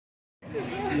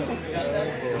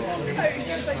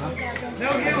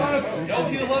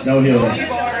No heel.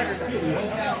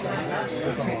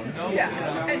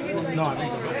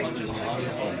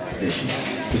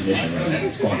 Submission.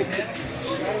 It's fine.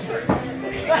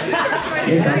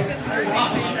 Anytime.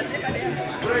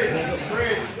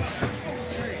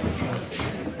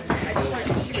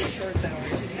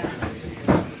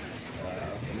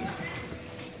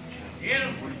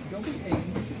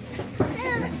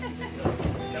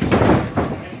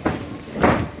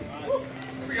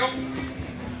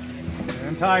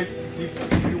 Stand tight. Keep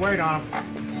your weight on them.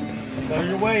 Show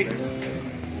your weight.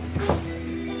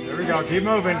 There we go. Keep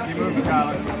moving. Keep moving,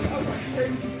 Skyler.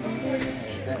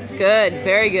 Good.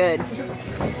 Very good.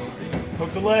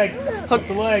 Hook the leg. Hook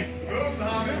the leg.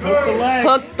 Hook the leg.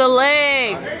 Hook the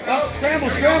leg. Oh, scramble,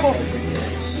 scramble.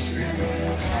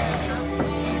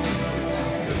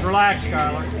 Just relax,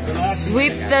 Skyler. Relax.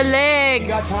 Sweep the leg. You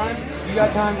got time? You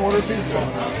got time? Order pizza.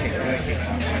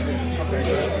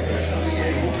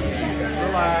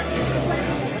 Relax.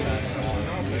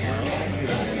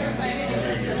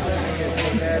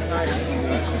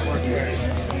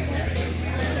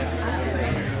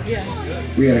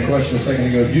 We had a question a second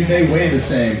ago. Do they weigh the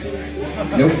same?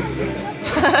 Nope.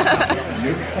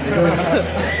 Nope.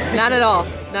 Not at all.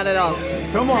 Not at all.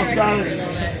 Come on, Skyler.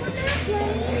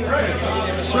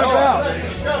 Shrimp out.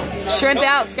 Shrimp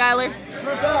out, Skyler.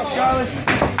 Shrimp out, Skyler.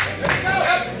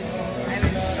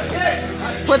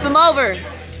 Flip him over.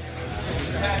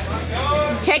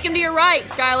 Take him to your right,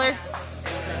 Skyler.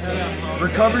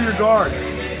 Recover your guard.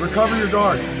 Recover your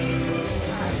guard.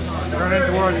 Turn it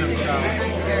towards him, Skyler.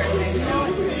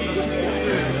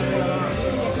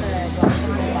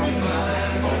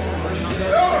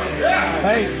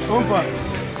 Hey, Oompa.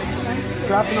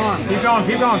 Trap an arm. Keep going,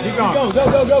 keep going, keep going. Go, go,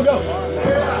 go, go, go.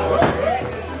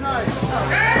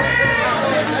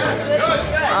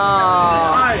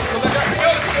 Oh.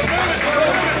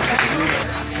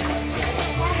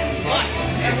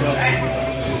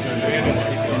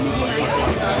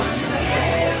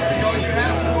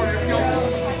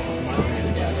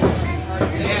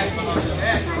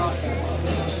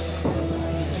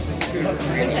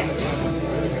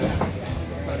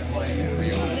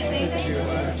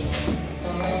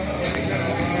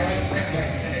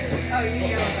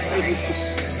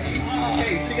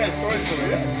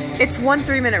 It's 1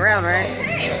 3-minute round, right?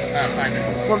 5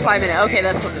 minutes. 1 5-minute. Okay,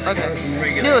 that's what. Okay.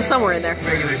 I knew it was somewhere in there.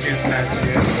 Regular juice match.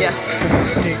 Yeah.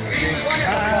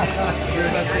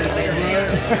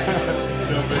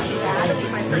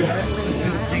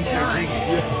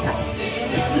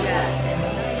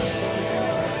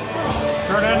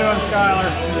 Turn into him, Skyler.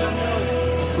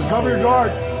 Recover your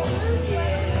guard.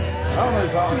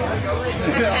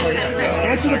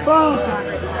 Answer the phone.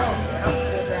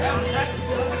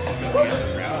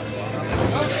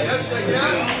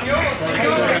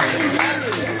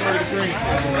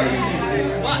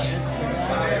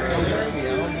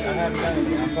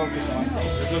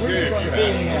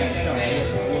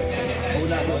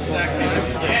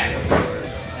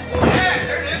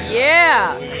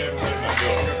 Yeah.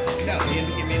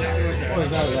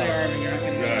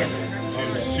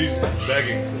 She's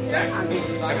begging.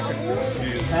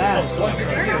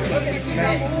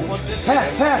 Pat,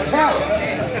 Pat, Pat.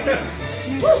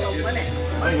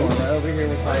 I'm going over here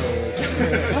with my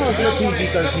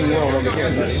PG-13 world over here,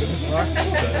 buddy.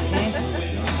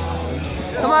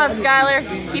 Come on, Skyler.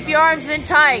 Keep your arms in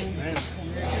tight.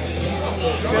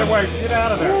 Get away. Get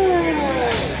out of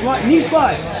there. Slide, knee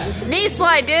slide. Knee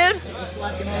slide, dude.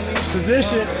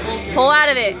 Position. Pull out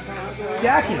of it.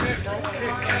 Stacking.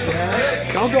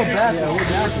 Don't go back.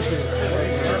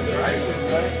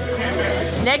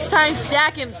 Next time,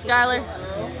 stack him, Skyler.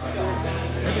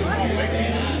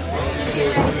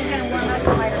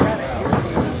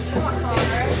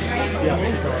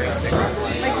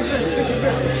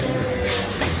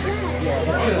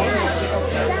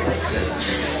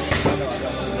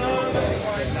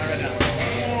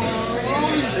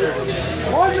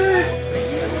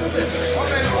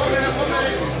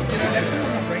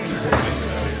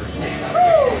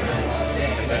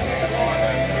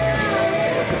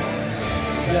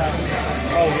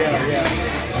 Oh, yeah, yeah.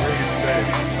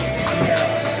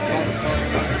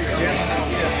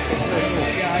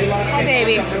 Hi,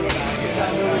 baby.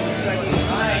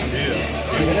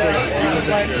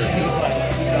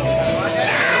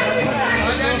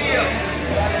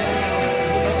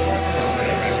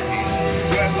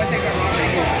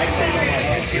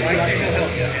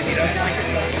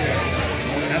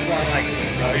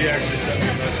 He actually sent me a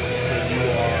message that you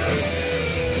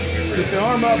are. Get the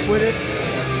arm up with it.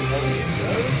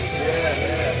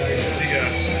 Yeah.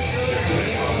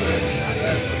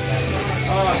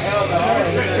 Oh, hell no.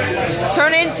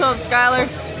 into him, Skyler.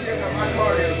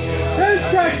 10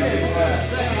 seconds.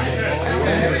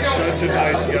 Such a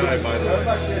nice guy, by the way.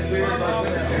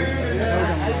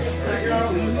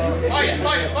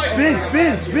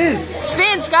 Spin.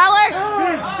 Spin, Skyler.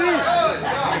 Spin.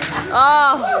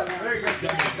 Oh.